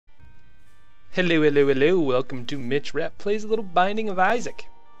Hello, hello, hello. Welcome to Mitch Rap Plays a Little Binding of Isaac.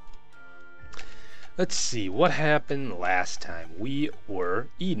 Let's see, what happened last time? We were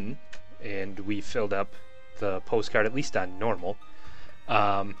Eden, and we filled up the postcard, at least on normal.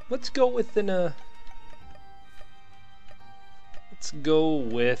 Let's go with let's go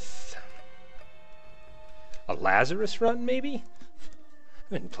with a Lazarus run, maybe?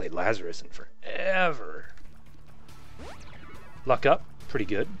 I haven't played Lazarus in forever. Luck up, pretty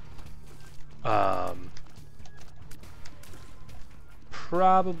good.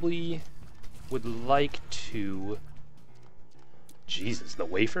 Probably would like to... Jesus, the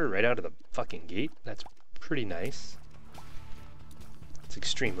wafer right out of the fucking gate? That's pretty nice. It's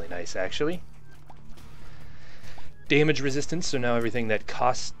extremely nice, actually. Damage resistance, so now everything that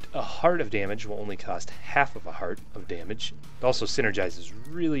costs a heart of damage will only cost half of a heart of damage. It also synergizes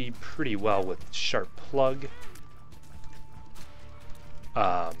really pretty well with Sharp Plug.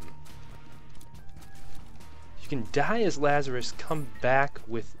 You can die as Lazarus, come back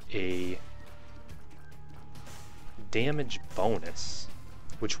with a damage bonus,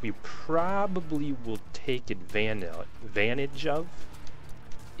 which we probably will take advantage of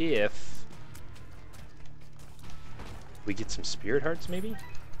if we get some spirit hearts, maybe?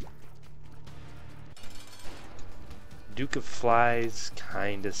 Duke of Flies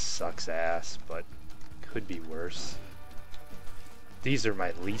kinda sucks ass, but could be worse. These are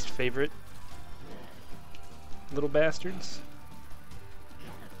my least favorite little bastards.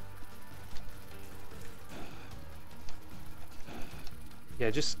 Yeah,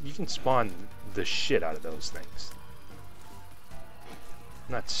 just, you can spawn the shit out of those things.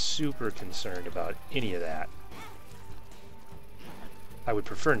 I'm not super concerned about any of that. I would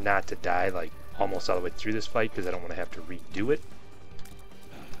prefer not to die, like, almost all the way through this fight, because I don't want to have to redo it.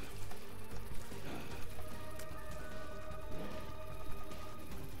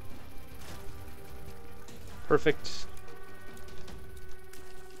 Perfect.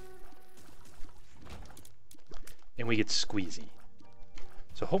 And we get squeezy.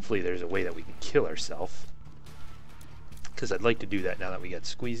 So hopefully there's a way that we can kill ourselves, because I'd like to do that now that we got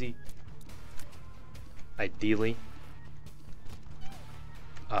squeezy. Ideally.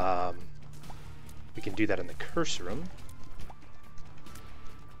 We can do that in the curse room.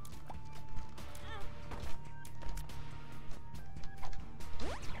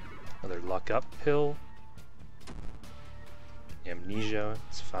 Another luck up pill. Amnesia,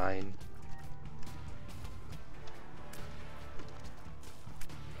 it's fine.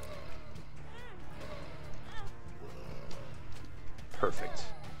 Perfect.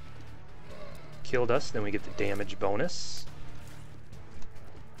 Killed us, then we get the damage bonus.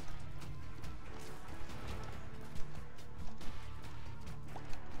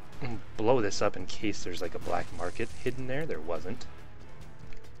 Blow this up in case there's like a black market hidden there. There wasn't.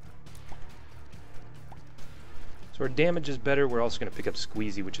 So our damage is better. We're also going to pick up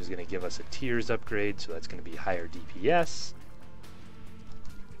Squeezy, which is going to give us a Tears upgrade, so that's going to be higher DPS.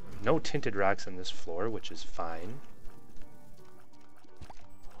 No tinted rocks on this floor, which is fine.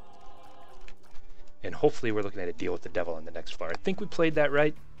 And hopefully we're looking at a deal with the devil on the next floor. I think we played that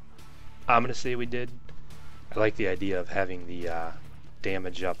right. I'm going to say we did. I like the idea of having the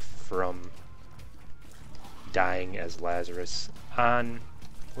damage up from dying as Lazarus on...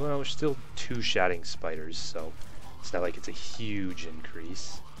 Well, we're still two-shotting spiders, so it's not like it's a huge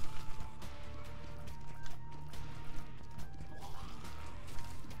increase.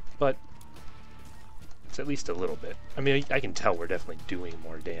 But it's at least a little bit. I mean, I can tell we're definitely doing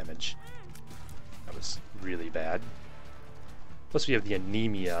more damage. That was really bad. Plus we have the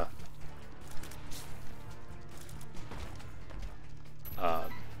anemia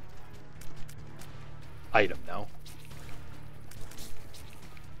item now.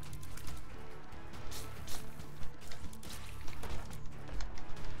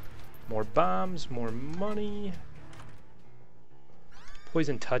 More bombs, more money.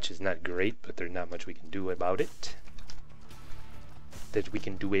 Poison touch is not great, but there's not much we can do about it.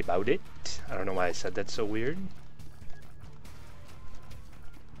 I don't know why I said that so weird.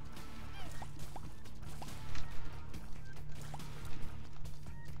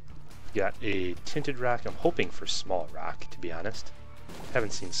 Got a tinted rock. I'm hoping for small rock, to be honest.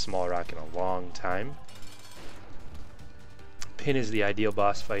 Haven't seen small rock in a long time. Pin is the ideal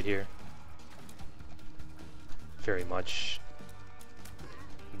boss fight here. Very much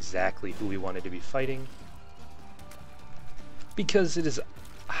exactly who we wanted to be fighting. Because it is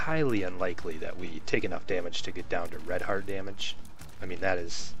highly unlikely that we take enough damage to get down to red heart damage. I mean, that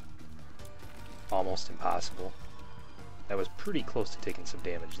is almost impossible. That was pretty close to taking some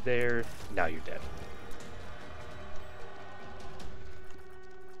damage there. Now you're dead.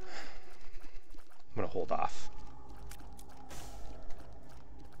 killed off.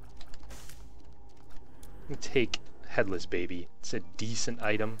 I'm gonna take Headless Baby. It's a decent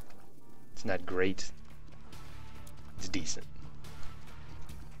item. It's not great. It's decent.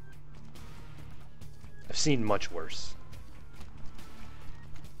 I've seen much worse.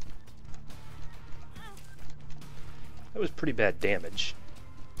 That was pretty bad damage.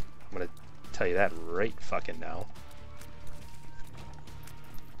 I'm gonna tell you that right fucking now.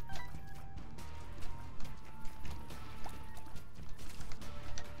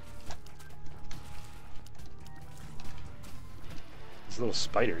 These little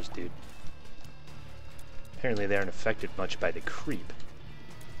spiders, dude. Apparently they aren't affected much by the creep.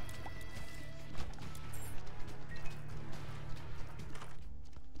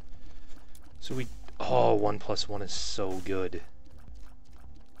 So we... Oh, 1+1 is so good.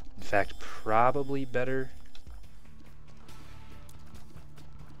 In fact, probably better.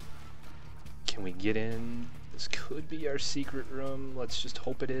 Can we get in? This could be our secret room. Let's just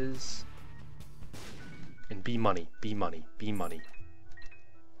hope it is. And be money, be money, be money.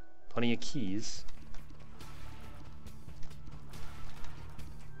 Plenty of keys.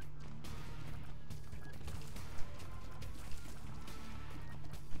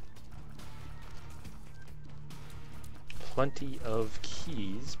 Plenty of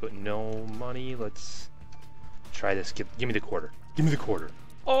keys, but no money. Let's try this. Give me the quarter. Give me the quarter.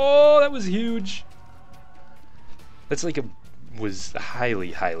 Oh, that was huge. That's like was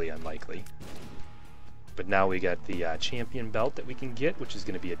highly, highly unlikely. But now we got the champion belt that we can get, which is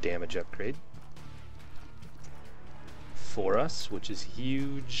going to be a damage upgrade for us, which is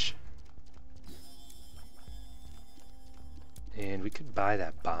huge. And we could buy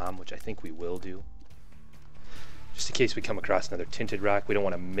that bomb, which I think we will do. Just in case we come across another tinted rock, we don't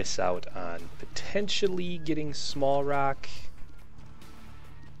want to miss out on potentially getting small rock.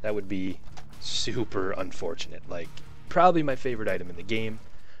 That would be super unfortunate. Like, probably my favorite item in the game.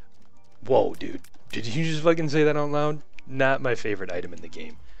 Whoa, dude. Did you just fucking say that out loud? Not my favorite item in the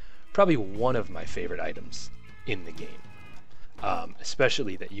game. Probably one of my favorite items in the game.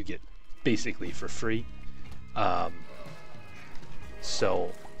 Especially that you get basically for free.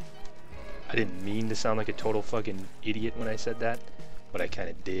 So... I didn't mean to sound like a total fucking idiot when I said that, but I kind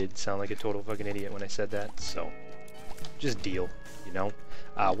of did sound like a total fucking idiot when I said that, so just deal, you know?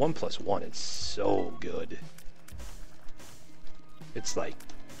 1+1 is so good. It's like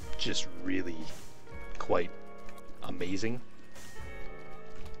just really quite amazing.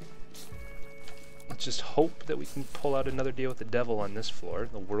 Let's just hope that we can pull out another deal with the devil on this floor.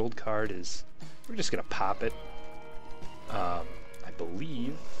 The world card is, we're just gonna pop it. I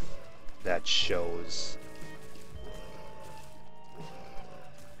believe that shows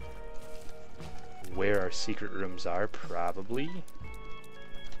where our secret rooms are, probably.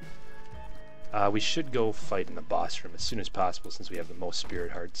 We should go fight in the boss room as soon as possible since we have the most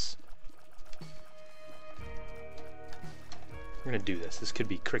spirit hearts. We're gonna do this. This could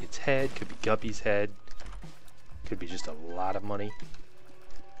be Cricket's head, could be Guppy's head, could be just a lot of money.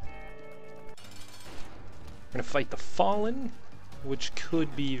 We're gonna fight the Fallen, which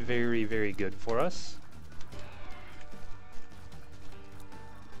could be very, very good for us.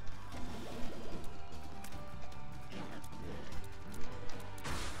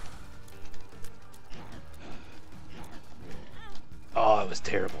 Oh, it was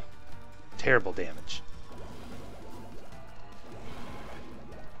terrible. Terrible damage.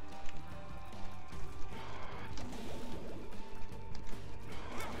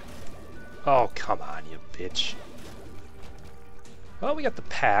 Oh, come on, you bitch. Well, we got the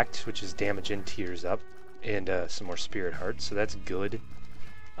Pact, which is damage and tears up, and some more spirit hearts, so that's good.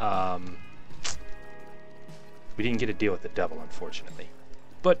 We didn't get a deal with the devil, unfortunately.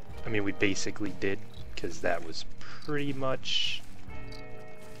 But, I mean, we basically did, because that was pretty much...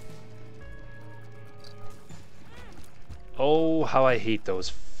 Oh, how I hate those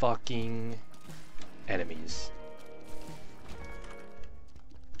fucking enemies.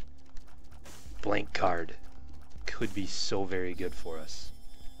 Blank card. Could be so very good for us.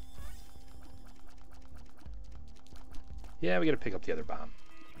 Yeah, we gotta pick up the other bomb.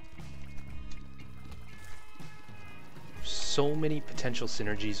 So many potential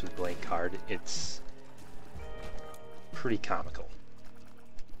synergies with blank card, it's pretty comical.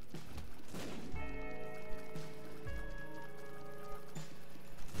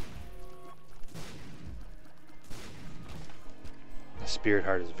 The spirit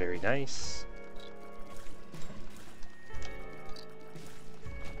heart is very nice.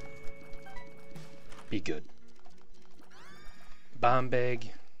 Be good. Bomb bag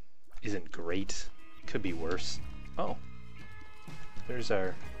isn't great. Could be worse. Oh. There's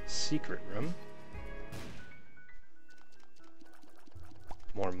our secret room.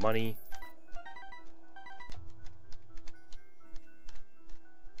 more money.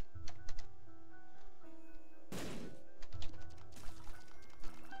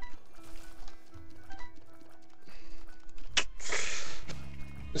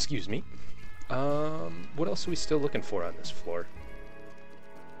 Excuse me. What else are we still looking for on this floor?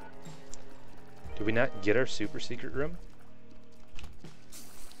 Did we not get our super secret room?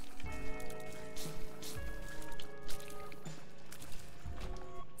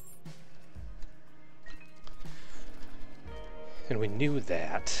 And we knew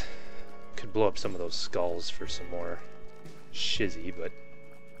that. Could blow up some of those skulls for some more shizzy, but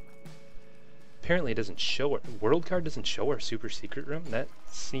apparently it doesn't show our world card doesn't show our super secret room. That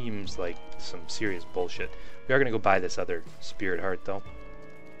seems like some serious bullshit. We are gonna go buy this other spirit heart though.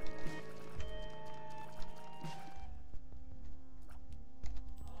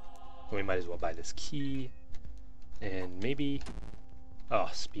 We might as well buy this key and maybe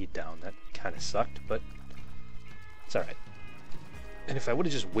speed down. That kind of sucked, but it's all right. And if I would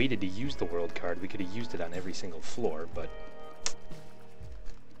have just waited to use the world card, we could have used it on every single floor, but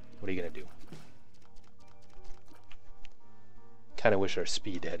what are you gonna do? Kind of wish our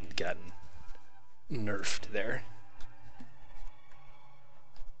speed hadn't gotten nerfed there.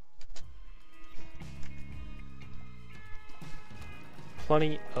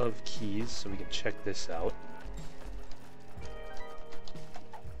 Plenty of keys, so we can check this out.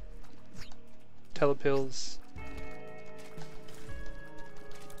 Telepills.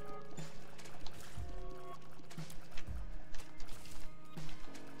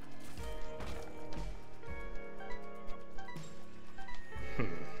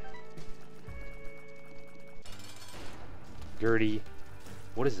 Gertie.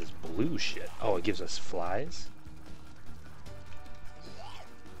 What is this blue shit? Oh, it gives us flies?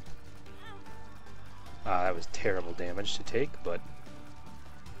 That was terrible damage to take, but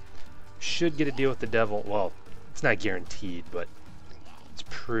should get a deal with the devil. Well, it's not guaranteed, but it's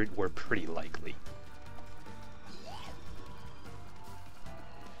we're pretty likely.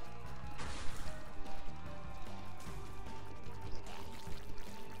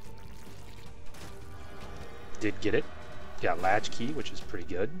 Did get it. Got latch key, which is pretty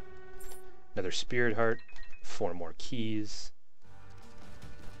good. Another spirit heart, 4 more keys.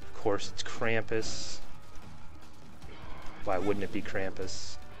 Of course, it's Krampus. Why wouldn't it be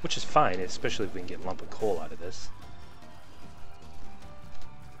Krampus? Which is fine, especially if we can get a lump of coal out of this.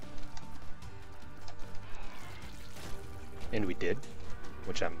 And we did,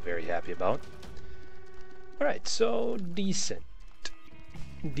 which I'm very happy about. Alright, so decent.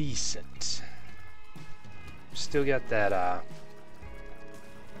 Decent. Still got that, a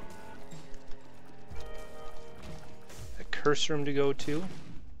curse room to go to.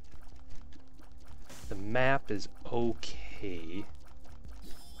 The map is okay.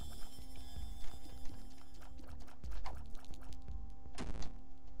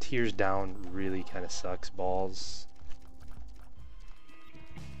 Tears down really kind of sucks balls.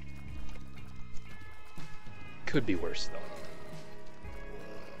 Could be worse though.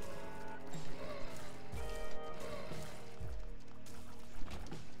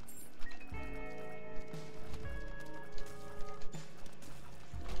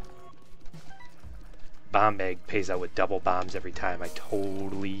 Bomb bag pays out with double bombs every time. I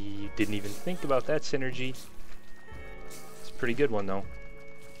totally didn't even think about that synergy. It's a pretty good one though.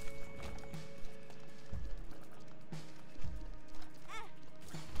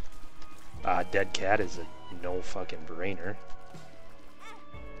 Dead cat is a no fucking brainer.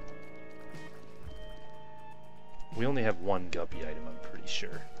 We only have one guppy item, I'm pretty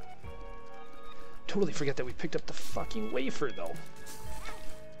sure. Totally forget that we picked up the fucking wafer though.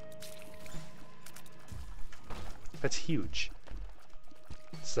 That's huge.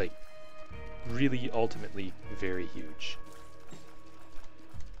 It's like really ultimately very huge.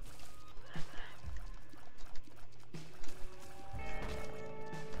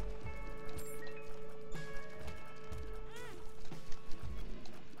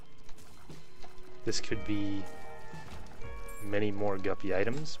 This could be many more guppy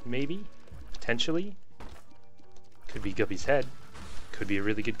items, maybe, potentially. Could be Guppy's head. Could be a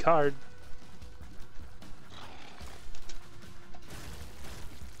really good card.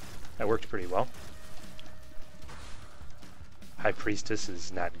 That worked pretty well. High Priestess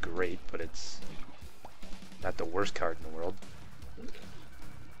is not great, but it's not the worst card in the world.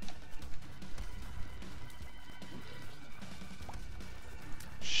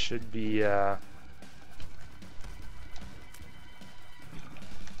 Should be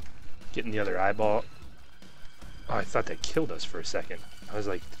getting the other eyeball. Oh, I thought that killed us for a second. I was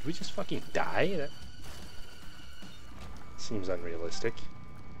like, did we just fucking die? That seems unrealistic.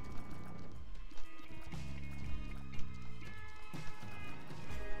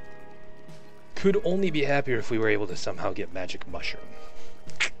 Could only be happier if we were able to somehow get magic mushroom.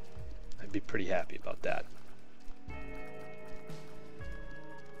 I'd be pretty happy about that.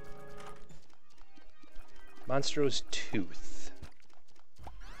 Monstro's Tooth.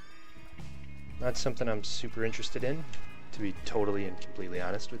 Not something I'm super interested in, to be totally and completely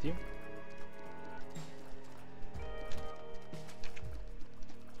honest with you.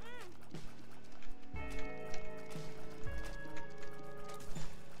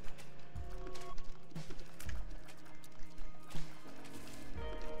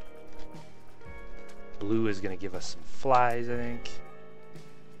 Blue is going to give us some flies, I think.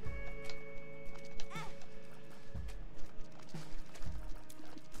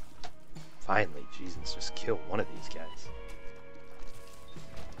 Finally, Jesus, just kill one of these guys.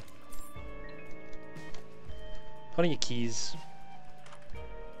 Plenty of keys.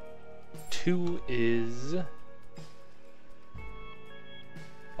 2 is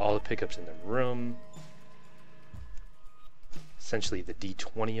all the pickups in the room. Essentially the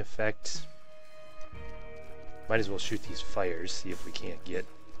D20 effect. Might as well shoot these fires, see if we can't get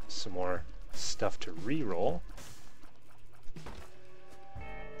some more stuff to reroll.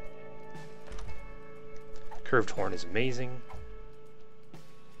 Curved Horn is amazing.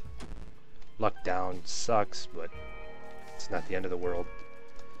 Luck down sucks, but it's not the end of the world.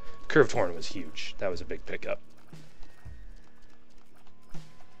 Curved Horn was huge. That was a big pickup.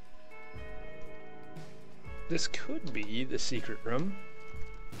 This could be the secret room.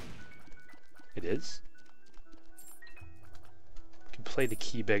 It is. Can play the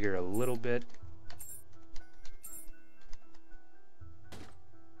key beggar a little bit.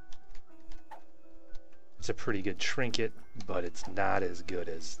 It's a pretty good trinket, but it's not as good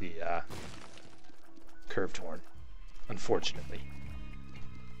as the Curved Horn, unfortunately.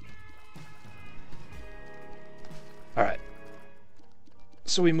 Alright,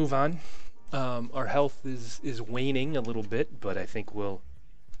 so we move on. Our health is waning a little bit, but I think we'll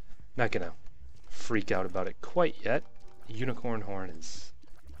not gonna freak out about it quite yet. Unicorn Horn is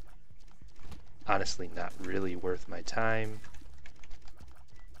honestly not really worth my time.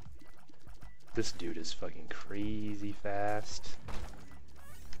 This dude is fucking crazy fast.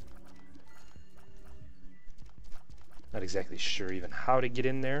 Not exactly sure even how to get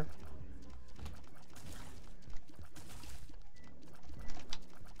in there.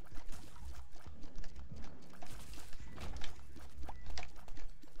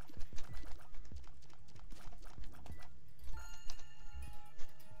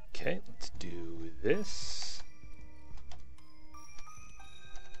 Okay, let's do this.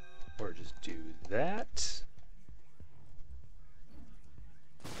 Or just do that.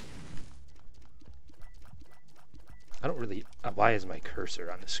 I don't really... why is my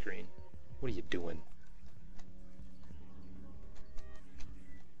cursor on the screen? What are you doing?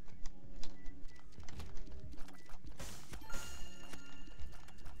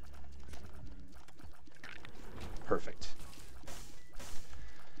 Perfect.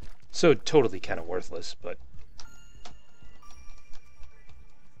 So totally kind of worthless, but...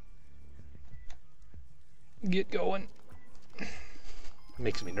 get going.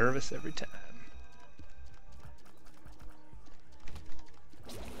 Makes me nervous every time.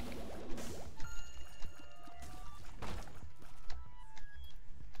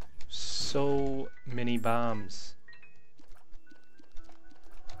 So many bombs.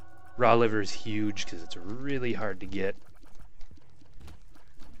 Raw liver is huge because it's really hard to get.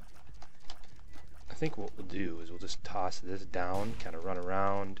 I think what we'll do is we'll just toss this down, kind of run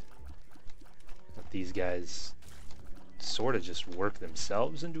around. Let these guys sort of just work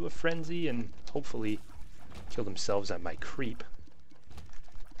themselves into a frenzy and hopefully kill themselves on my creep.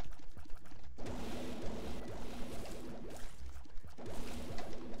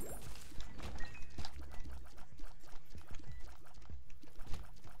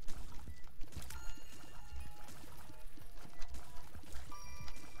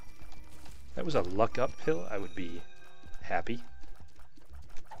 If that was a luck up pill, I would be happy.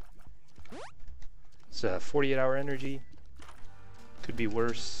 It's 48-hour energy. Could be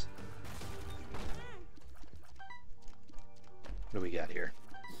worse. What do we got here?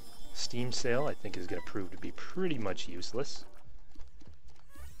 Steam Sail, I think, is going to prove to be pretty much useless.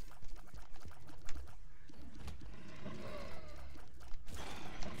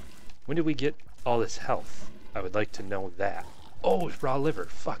 When did we get all this health? I would like to know that. Oh, it's raw liver.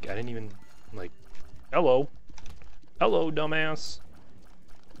 Fuck, I didn't even, like... Hello. Hello, dumbass.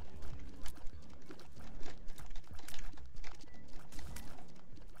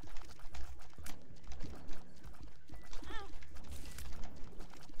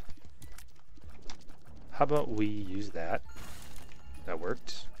 How about we use that? That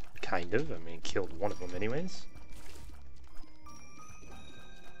worked. Kind of. I mean, killed one of them anyways.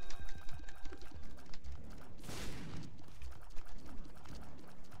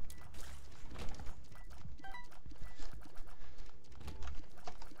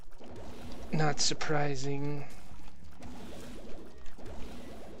 Not surprising.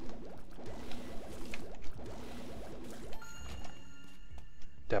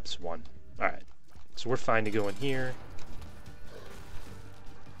 Depths 1. Alright. So we're fine to go in here.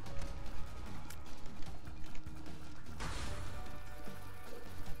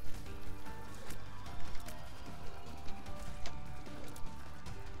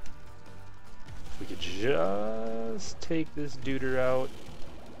 If we could just take this duder out.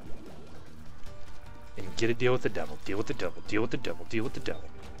 And get a deal with the devil. Deal with the devil. Deal with the devil. Deal with the devil.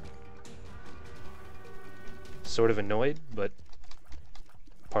 Sort of annoyed, but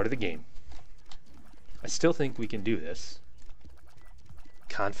part of the game. I still think we can do this.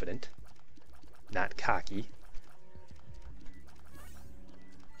 Confident. Not cocky.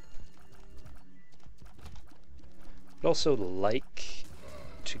 But also like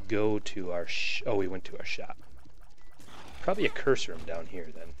to go to our oh, we went to our shop. Probably a curse room down here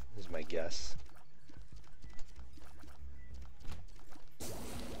then, is my guess.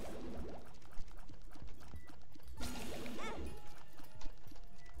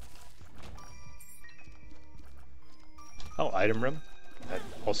 Oh, item room. That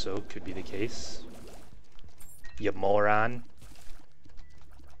also could be the case. You moron.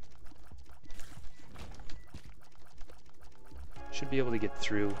 Should be able to get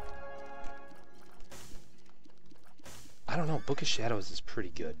through. I don't know, Book of Shadows is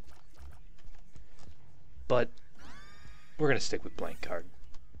pretty good. But we're going to stick with blank card.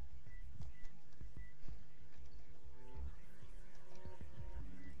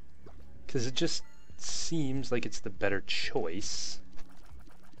 Because it just seems like it's the better choice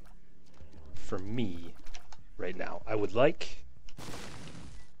for me right now. I would like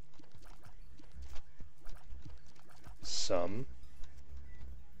some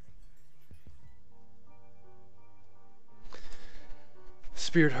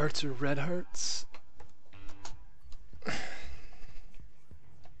spirit hearts or red hearts. It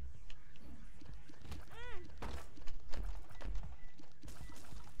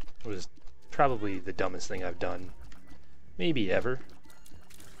was probably the dumbest thing I've done, maybe ever.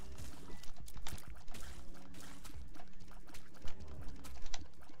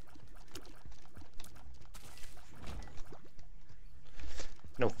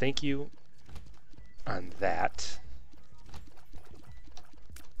 No thank you on that.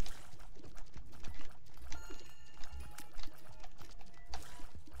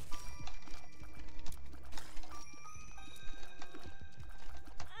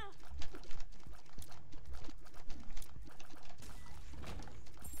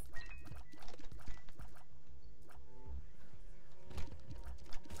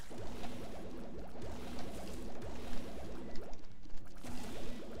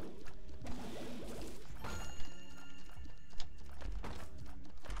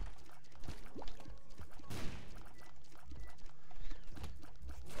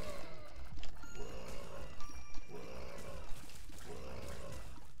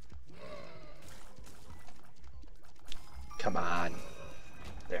 Come on.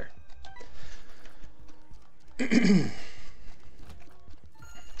 There.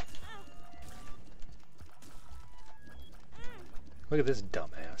 Look at this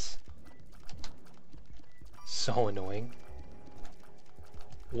dumbass. So annoying.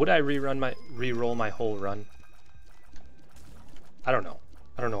 Would I re-roll my whole run? I don't know.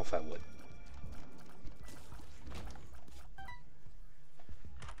 I don't know if I would.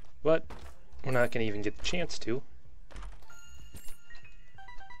 But we're not going to even get the chance to.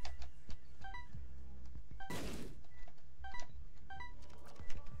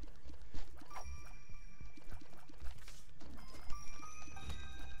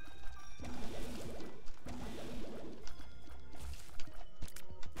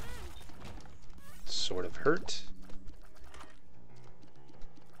 Sort of hurt.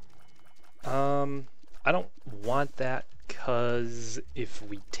 I don't want that because if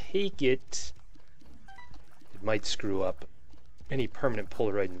we take it, it might screw up any permanent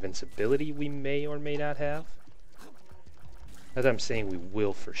Polaroid invincibility we may or may not have. Not that I'm saying we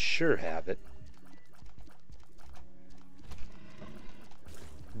will for sure have it,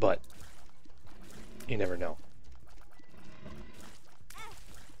 but you never know.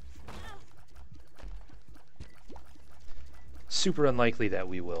 Super unlikely that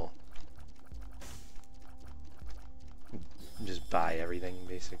we will. Just buy everything,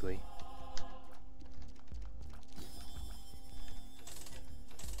 basically.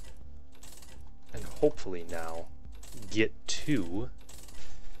 And hopefully now get to...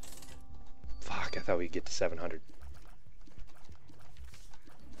 Fuck, I thought we'd get to 700.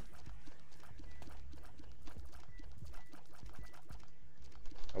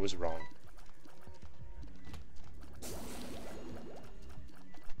 I was wrong.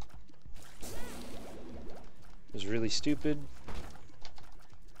 It was really stupid.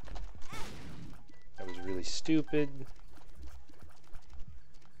 That was really stupid.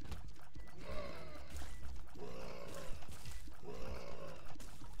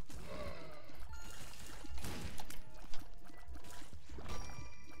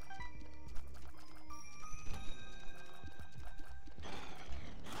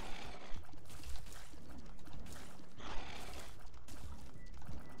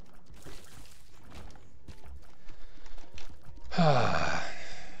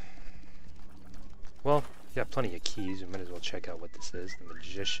 Well, got plenty of keys. We might as well check out what this is. The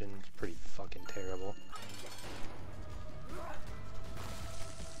Magician is pretty fucking terrible.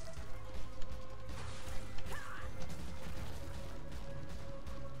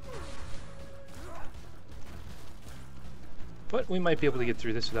 But we might be able to get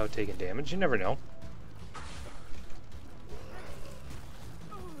through this without taking damage. You never know.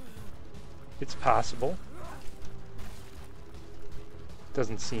 It's possible.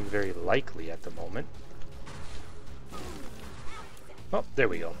 Doesn't seem very likely at the moment. Oh, there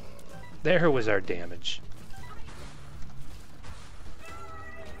we go. There was our damage.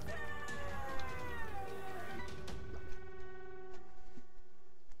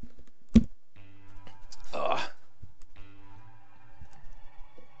 Ugh.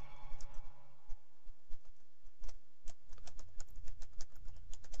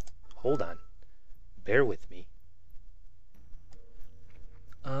 Hold on. Bear with me.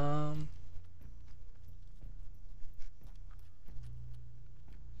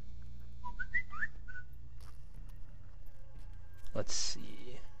 Let's see.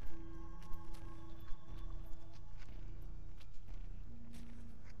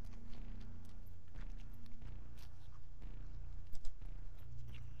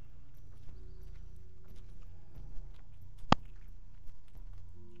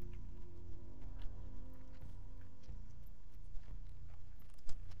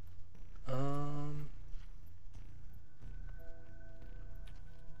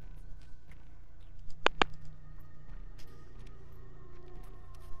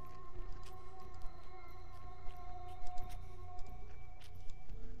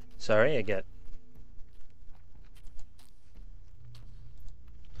 Sorry, I get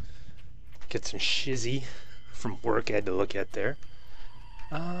some shizzy from work I had to look at there.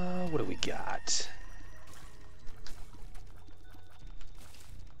 What do we got?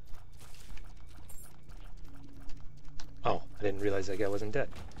 Oh, I didn't realize that guy wasn't dead.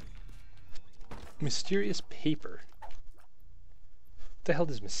 Mysterious paper. What the hell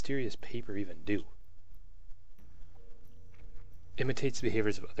does mysterious paper even do? Imitates the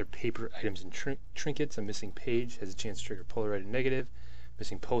behaviors of other paper items and trinkets. A missing page has a chance to trigger Polaroid negative.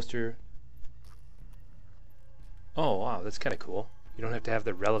 Missing poster. Oh wow, that's kind of cool. You don't have to have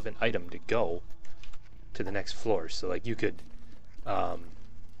the relevant item to go to the next floor. So like you could,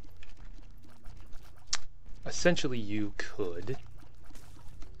 essentially you could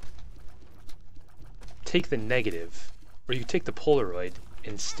take the negative, or you could take the Polaroid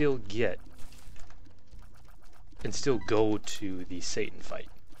and still go to the Satan fight.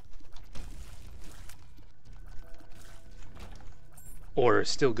 Or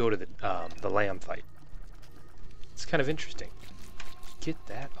still go to the Lamb fight. It's kind of interesting. Get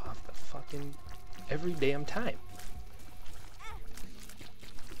that off the fucking every damn time.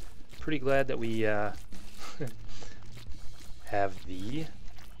 Pretty glad that we have the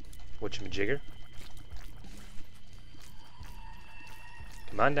whatchamajigger.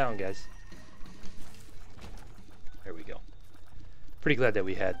 Come on down, guys. There we go. Pretty glad that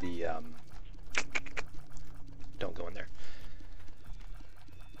we had the, don't go in there.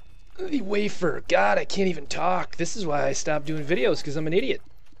 The wafer. God, I can't even talk. This is why I stopped doing videos, because I'm an idiot.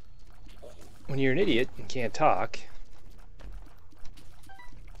 When you're an idiot and can't talk,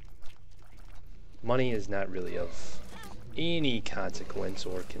 money is not really of any consequence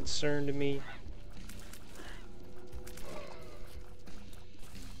or concern to me.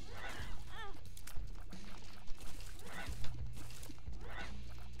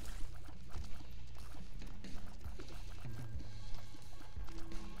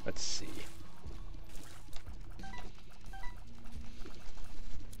 Let's see.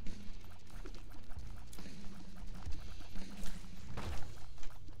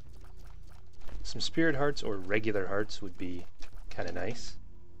 Some spirit hearts or regular hearts would be kind of nice.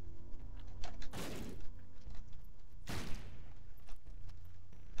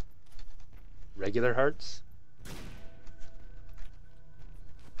 regular hearts.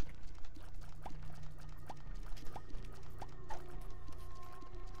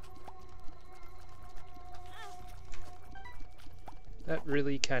 That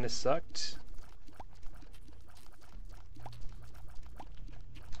really kind of sucked.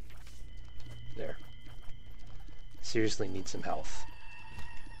 There. Seriously need some health.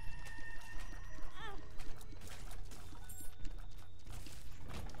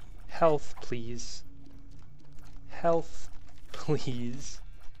 Health, please. Health, please.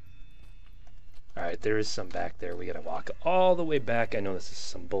 Alright, there is some back there. We gotta walk all the way back. I know this is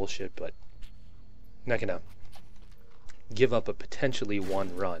some bullshit, but I'm not gonna give up a potentially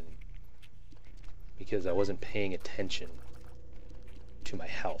one run because I wasn't paying attention to my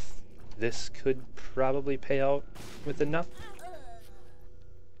health. This could probably pay out with enough.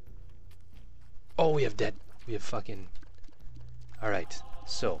 Oh, we have dead. We have fucking... Alright,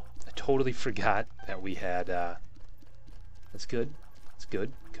 so I totally forgot that we had... That's good. It's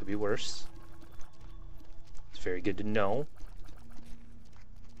good. Could be worse. It's very good to know.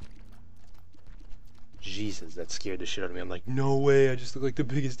 Jesus, that scared the shit out of me. I'm like, no way, I just look like the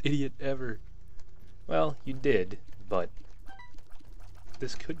biggest idiot ever. Well, you did, but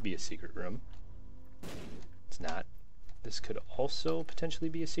this could be a secret room. It's not. This could also potentially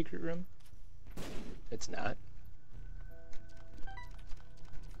be a secret room. It's not.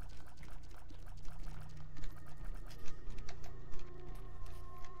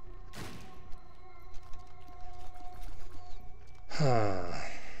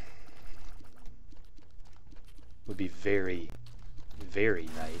 Would be very, very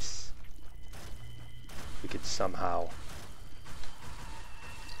nice if we could somehow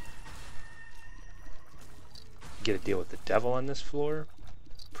get a deal with the devil on this floor,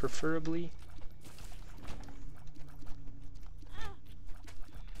 preferably.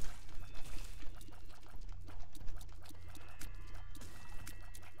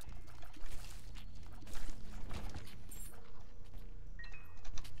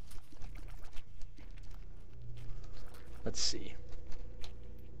 Let's see.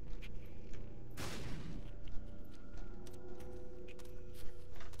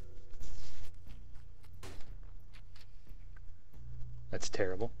 That's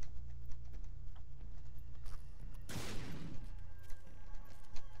terrible.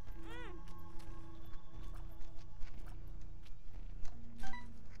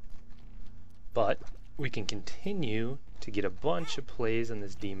 But we can continue to get a bunch of plays on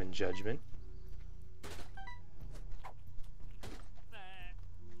this demon judgment.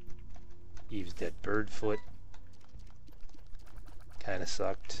 Eve's dead birdfoot. Kinda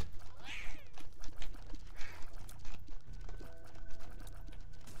sucked.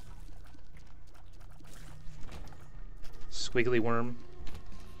 Squiggly worm.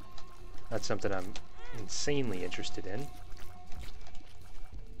 That's something I'm insanely interested in.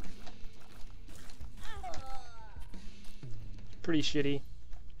 Pretty shitty.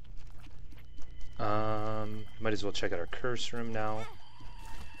 Might as well check out our curse room now.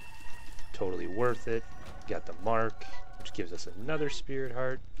 Totally worth it. Got the mark, which gives us another spirit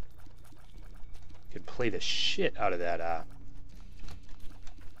heart. Could play the shit out of that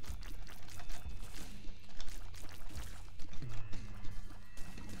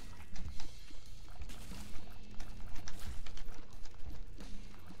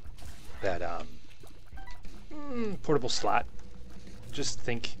portable slot. Just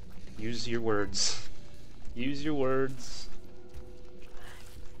think, use your words. Use your words.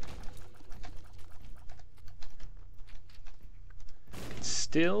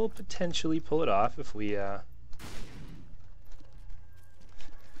 Still potentially pull it off if we, you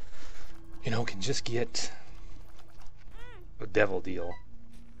know, can just get a devil deal.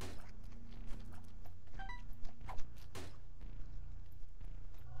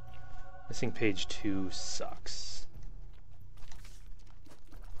 Missing page 2 sucks.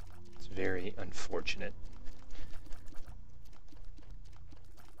 It's very unfortunate.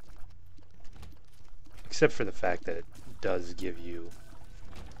 Except for the fact that it does give you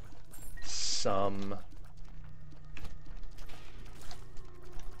some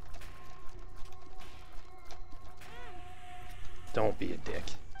don't be a dick.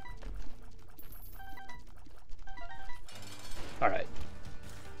 Alright.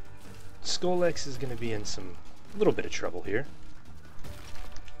 Skolex is going to be in some little bit of trouble here.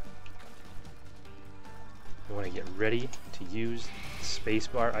 We want to get ready to use the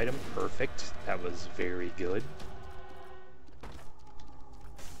spacebar item. Perfect. That was very good.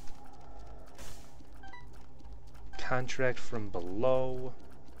 Contract from below.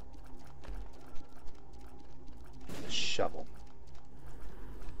 The shovel.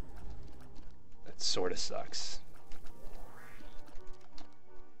 sort of sucks.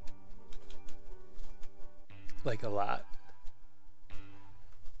 Like a lot.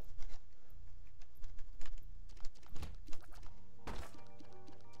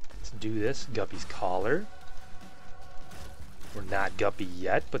 Let's do this. Guppy's collar. We're not Guppy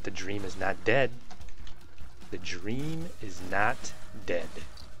yet, but the dream is not dead. The dream is not dead.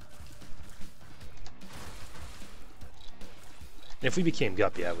 If we became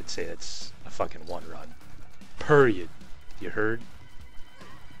Guppy, I would say that's a fucking one run. Period. You heard?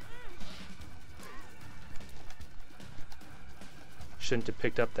 Shouldn't have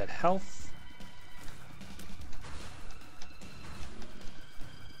picked up that health.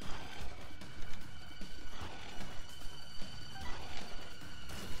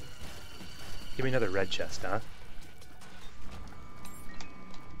 Give me another red chest, huh?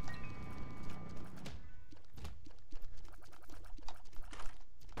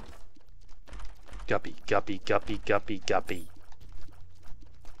 Guppy, Guppy, Guppy, Guppy, Guppy.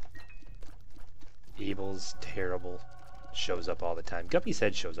 Abel's terrible. Shows up all the time. Guppy's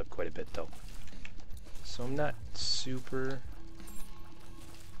head shows up quite a bit, though. So I'm not super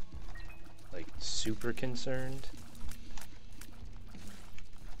concerned.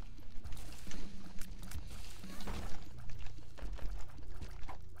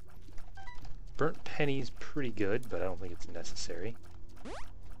 Burnt penny's pretty good, but I don't think it's necessary.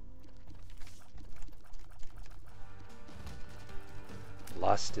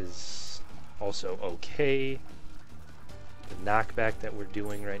 Lust is also okay. The knockback that we're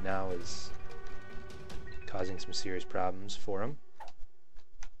doing right now is causing some serious problems for him.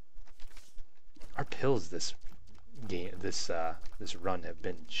 Our pills this run have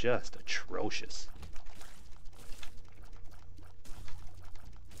been just atrocious.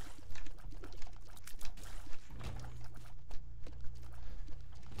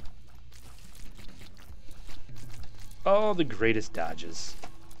 Oh, the greatest dodges.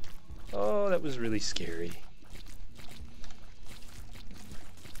 Oh, that was really scary.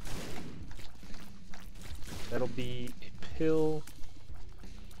 That'll be a pill.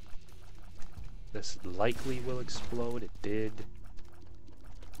 This likely will explode. It did.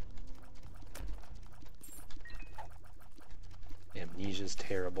 Amnesia's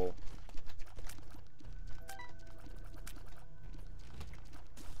terrible.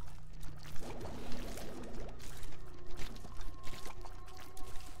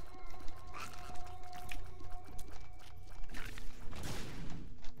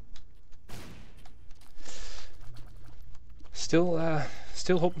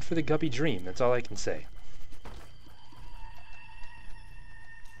 Still hoping for the Guppy dream. That's all I can say.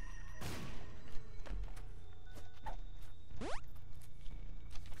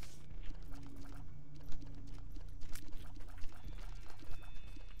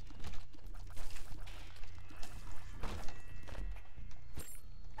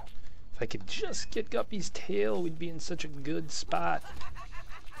 If I could just get Guppy's tail, we'd be in such a good spot.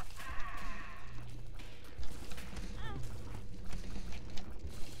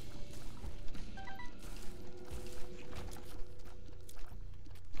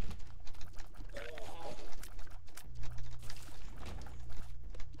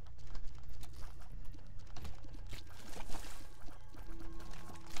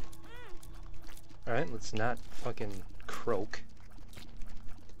 Alright, let's not fucking croak.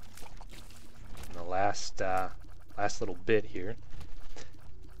 And the last little bit here.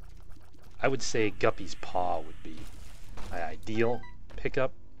 I would say Guppy's paw would be my ideal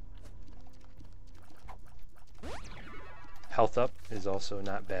pickup. Health up is also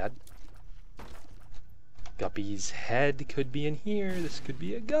not bad. Guppy's head could be in here. This could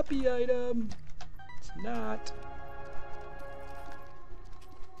be a Guppy item. It's not.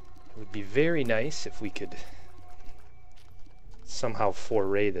 It would be very nice if we could somehow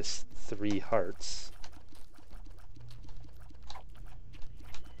foray this 3 hearts.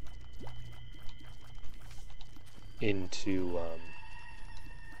 Into,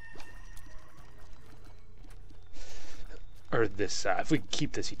 or this, if we could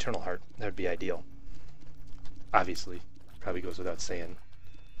keep this eternal heart, that would be ideal. Obviously, probably goes without saying.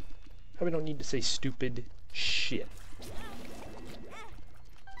 Probably don't need to say stupid shit.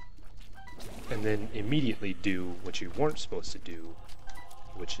 And then immediately do what you weren't supposed to do,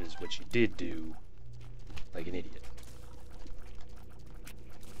 which is what you did do, like an idiot.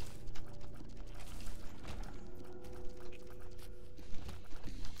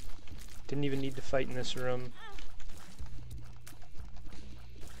 Didn't even need to fight in this room.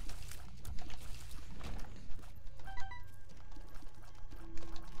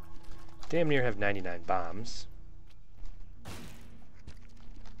 Damn near have 99 bombs.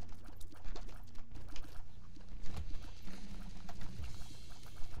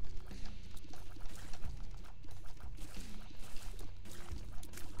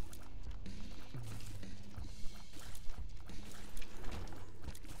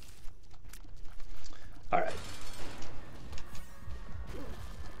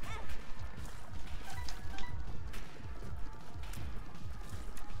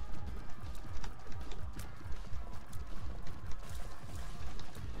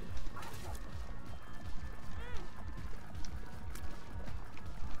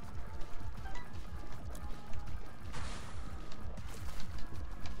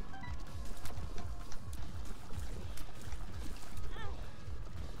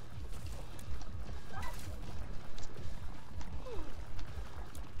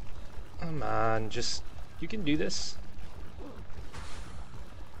 on, just... You can do this.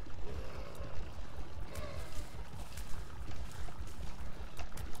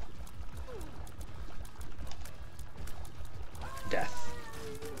 Death.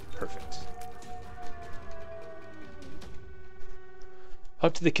 Perfect.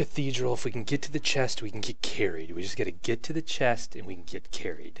 Up to the cathedral. If we can get to the chest, we can get carried. We just gotta get to the chest and we can get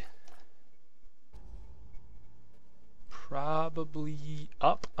carried. Probably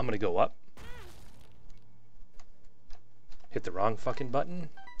up. I'm gonna go up. Hit the wrong fucking button.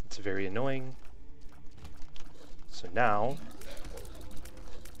 It's very annoying. So now...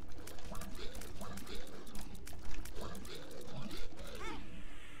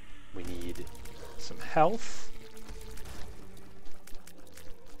 we need some health.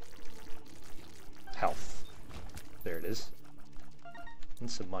 Health. There it is. And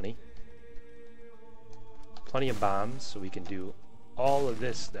some money. Plenty of bombs, so we can do all of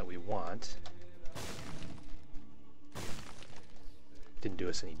this that we want. Didn't do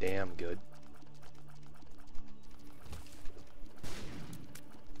us any damn good.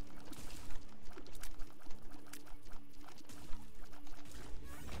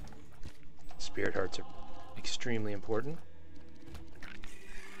 Spirit hearts are extremely important.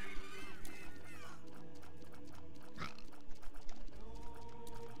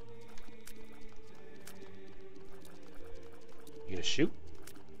 You gonna shoot?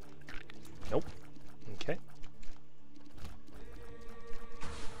 Nope. Okay.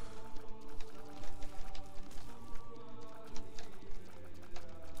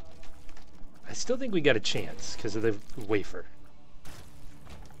 I still think we got a chance because of the wafer.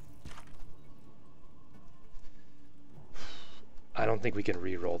 I don't think we can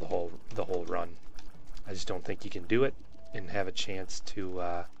re-roll the whole run. I just don't think you can do it and have a chance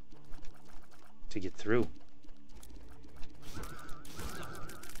to get through.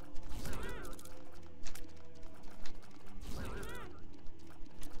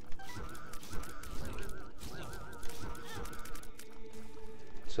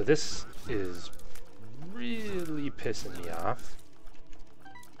 So this is really pissing me off.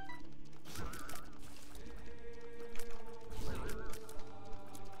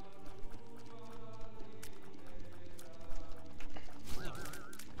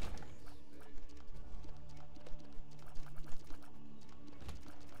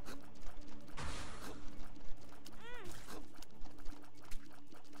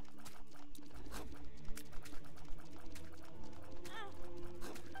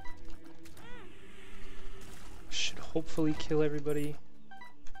 Hopefully kill everybody.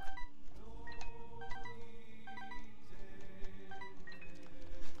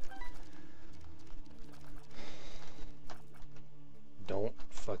 Don't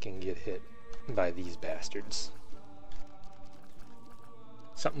fucking get hit by these bastards.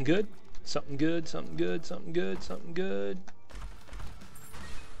 Something good? Something good, something good, something good, something good.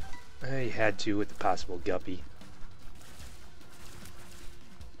 I had to with the possible guppy.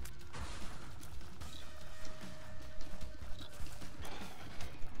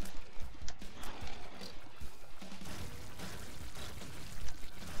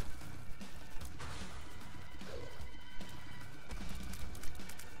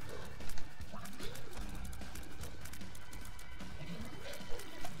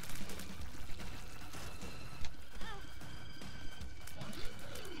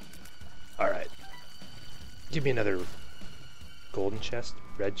 Alright. Give me another golden chest,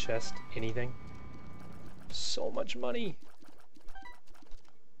 red chest, anything. So much money.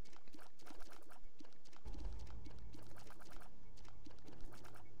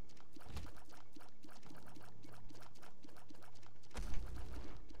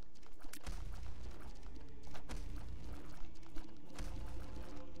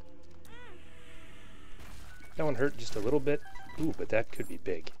 That one hurt just a little bit. Ooh, but that could be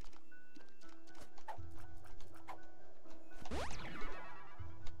big.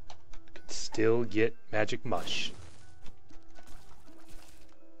 Still get magic mush.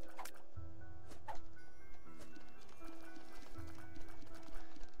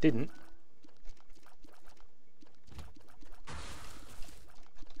 Didn't.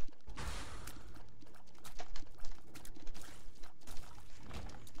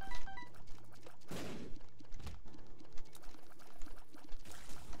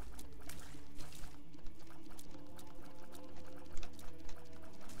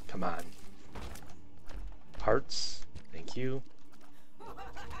 Come on. Hearts, thank you.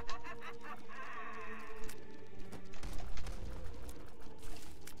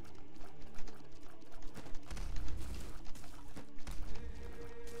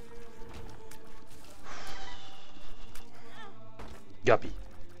 Guppy,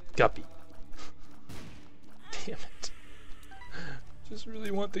 guppy. Damn it. Just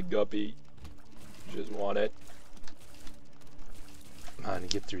really want the guppy. Just want it. Come on,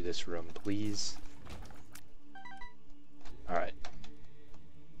 get through this room, please. Alright.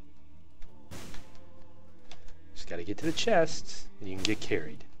 Just gotta get to the chest, and you can get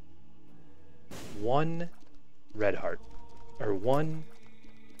carried. 1 red heart. Or 1...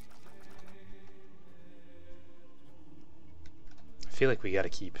 I feel like we gotta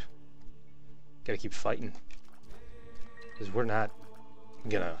keep fighting. Because we're not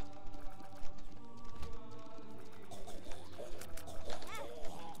gonna...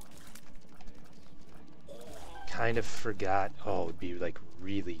 Kind of forgot. Oh, it would be like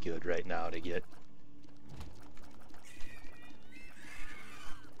really good right now to get...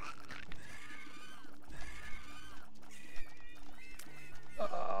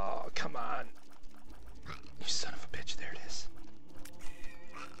 Oh, come on. You son of a bitch. There it is.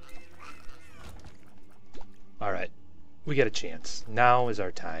 Alright. We got a chance. Now is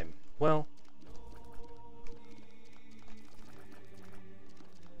our time. Well,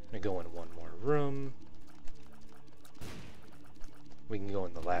 I'm gonna go in one more room. We can go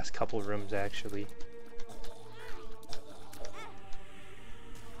in the last couple rooms, actually.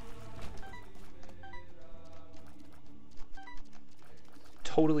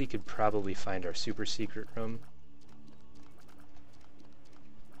 Totally could probably find our super secret room.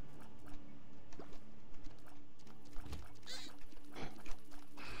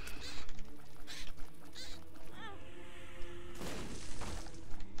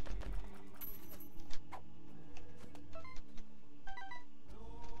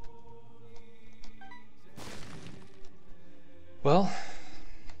 Well,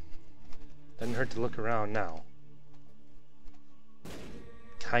 doesn't hurt to look around now.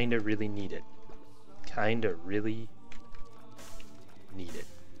 Kinda really need it. Kinda really need it.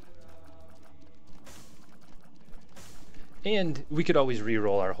 And we could always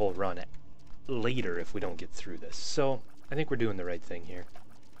re-roll our whole run later if we don't get through this. So, I think we're doing the right thing here.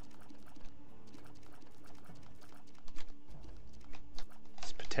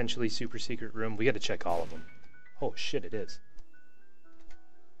 It's potentially super secret room. We gotta check all of them. Oh shit, it is.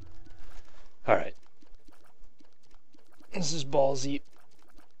 Alright. This is ballsy.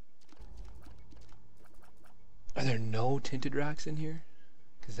 Are there no tinted rocks in here?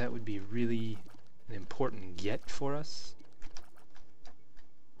 Because that would be really an important get for us.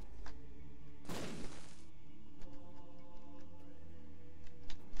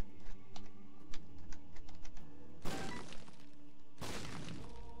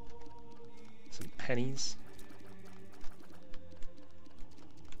 Some pennies.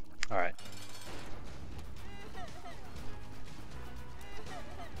 Alright.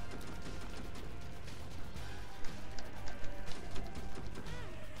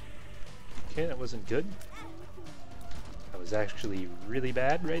 Okay, that wasn't good. That was actually really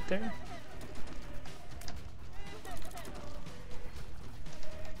bad right there.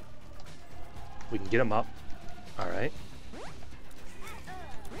 We can get him up. Alright.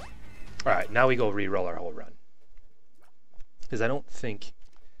 Alright, now we go re-roll our whole run. Because I don't think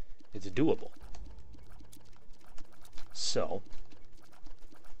it's doable. So,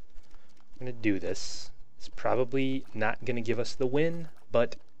 I'm going to do this. It's probably not going to give us the win,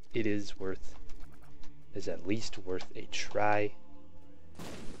 but it is at least worth a try.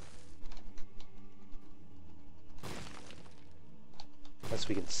 Unless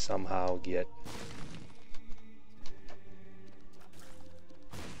we can somehow get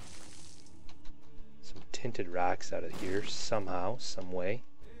some tinted rocks out of here somehow, some way.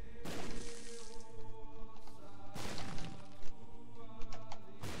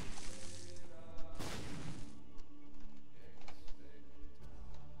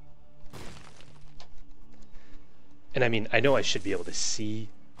 And I mean, I know I should be able to see,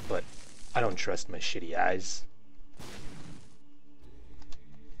 but I don't trust my shitty eyes.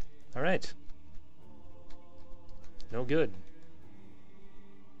 Alright. No good.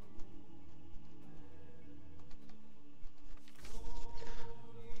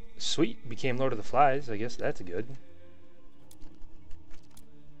 Sweet, became Lord of the Flies. I guess that's good.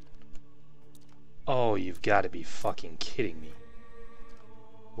 Oh, you've got to be fucking kidding me.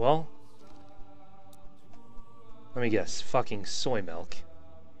 Well, let me guess, fucking soy milk.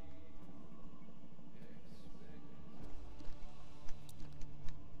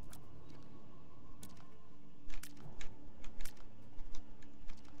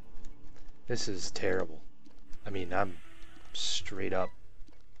 This is terrible. I mean, I'm straight up.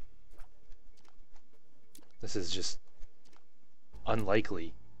 This is just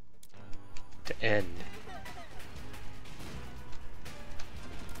unlikely to end.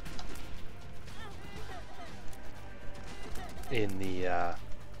 in the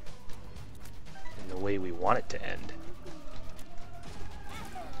way we want it to end.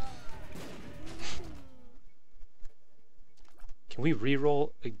 Can we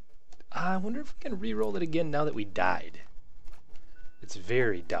re-roll? I wonder if we can re-roll it again now that we died. It's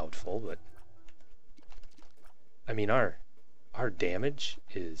very doubtful, but I mean our damage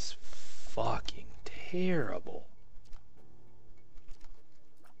is fucking terrible.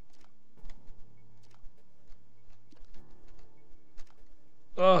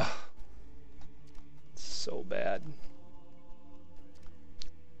 Ugh. So bad.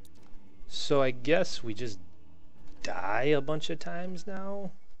 So I guess we just die a bunch of times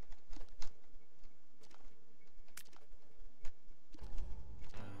now?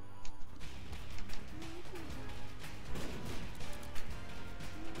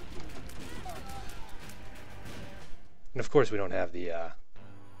 And of course we don't have the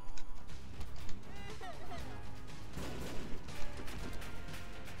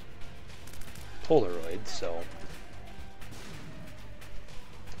Polaroid, so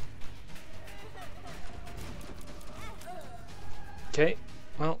okay,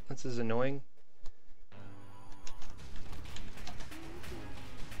 well, this is annoying.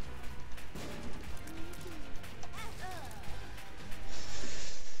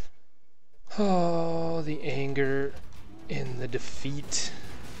 Oh, the anger in the defeat.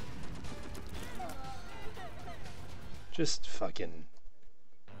 Just fucking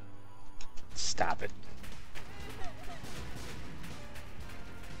stop it.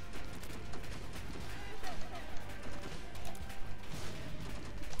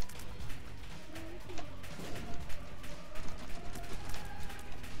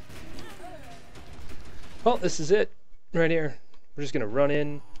 Well, this is it right here. We're just gonna run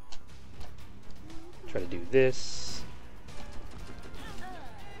in, try to do this,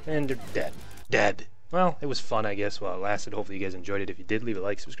 and they're dead. Dead. Well, it was fun, I guess, while it lasted. Hopefully you guys enjoyed it. If you did, leave a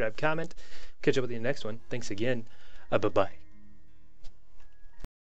like, subscribe, comment. Catch up with you in the next one. Thanks again. Bye-bye.